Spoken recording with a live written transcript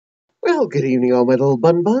Well, good evening, all my little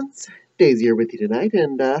bun buns. Daisy here with you tonight,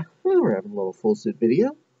 and well, we're having a little full suit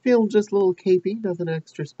video. Feeling just a little capey, nothing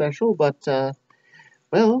extra special, but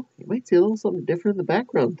well, you might see a little something different in the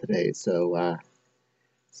background today. So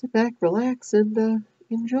sit back, relax, and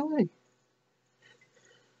enjoy.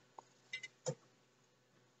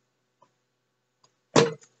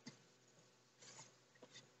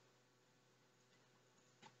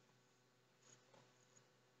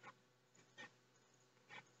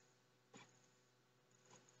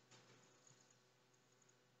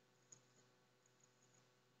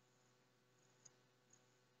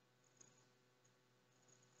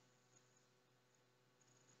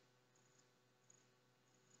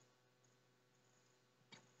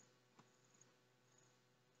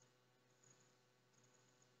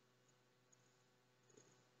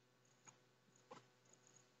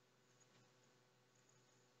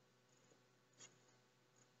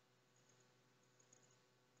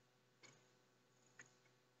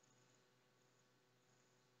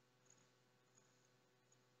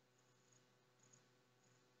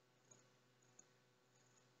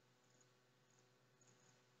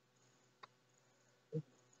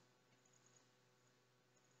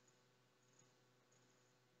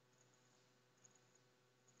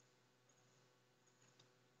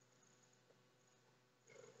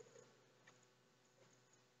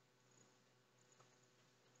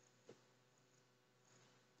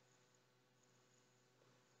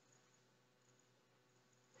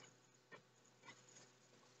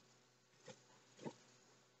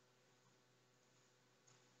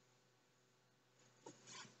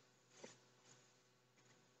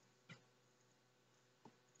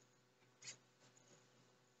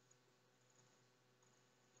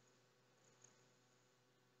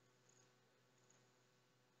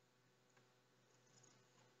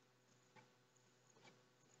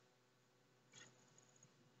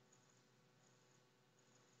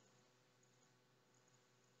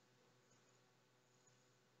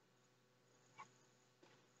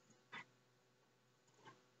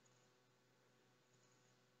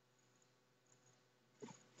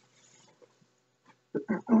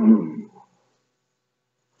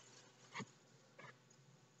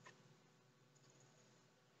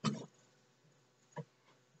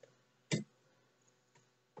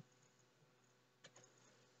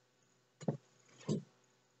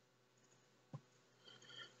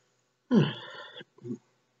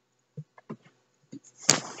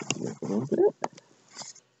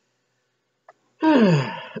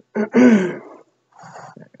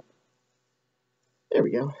 There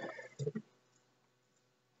we go.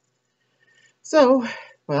 So,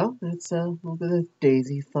 well, that's a little bit of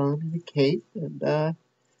Daisy fun and a cape, and a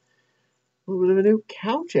little bit of a new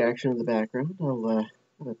couch action in the background. I'll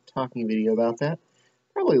have a talking video about that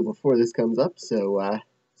probably before this comes up. So,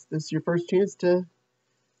 is this your first chance to?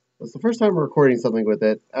 It's the first time we're recording something with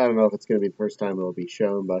it. I don't know if it's going to be the first time it'll be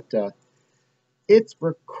shown, but it's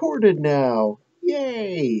recorded now.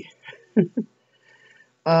 Yay!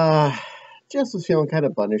 uh, Jess was feeling kind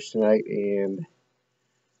of bunnish tonight, and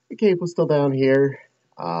the cape was still down here.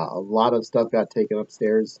 A lot of stuff got taken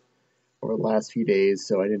upstairs over the last few days,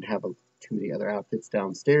 so I didn't have too many other outfits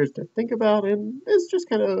downstairs to think about, and this just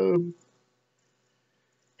kind of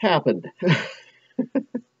happened.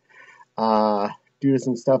 Due to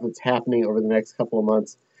some stuff that's happening over the next couple of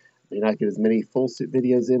months, I may not get as many full suit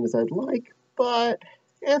videos in as I'd like, but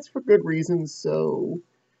that's for good reasons, so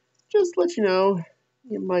just let you know,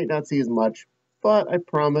 you might not see as much, but I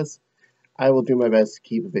promise I will do my best to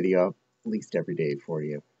keep a video up at least every day for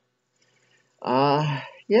you.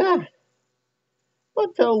 Yeah,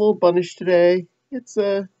 but felt a little bunnish today. It's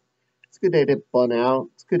a good day to bun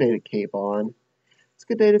out. It's a good day to cape on. It's a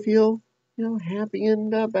good day to feel, happy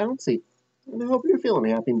and bouncy. And I hope you're feeling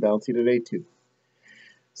happy and bouncy today too.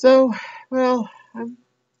 So, well, I'm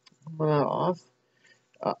off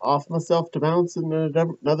myself to bounce in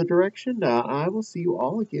another direction. I will see you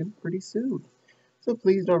all again pretty soon. So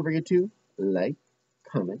please don't forget to like,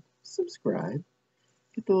 comment, subscribe,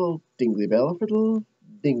 hit the little dingly bell for the little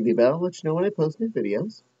dingly bell, let you know when I post new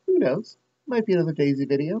videos. Who knows? Might be another Daisy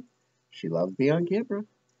video. She loves being on camera.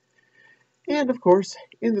 And of course,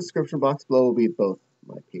 in the description box below will be both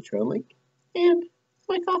my Patreon link and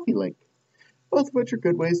my Ko-fi link, both of which are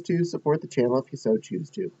good ways to support the channel if you so choose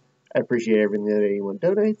to. I appreciate everything that anyone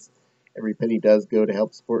donates. Every penny does go to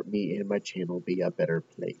help support me and my channel be a better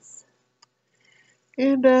place.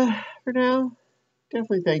 And for now,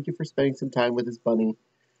 definitely thank you for spending some time with this bunny.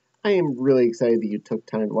 I am really excited that you took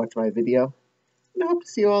time to watch my video, and I hope to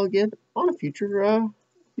see you all again on a future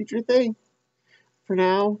thing. For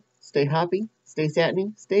now, stay hoppy, stay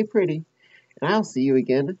satiny, stay pretty, and I'll see you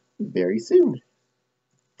again very soon.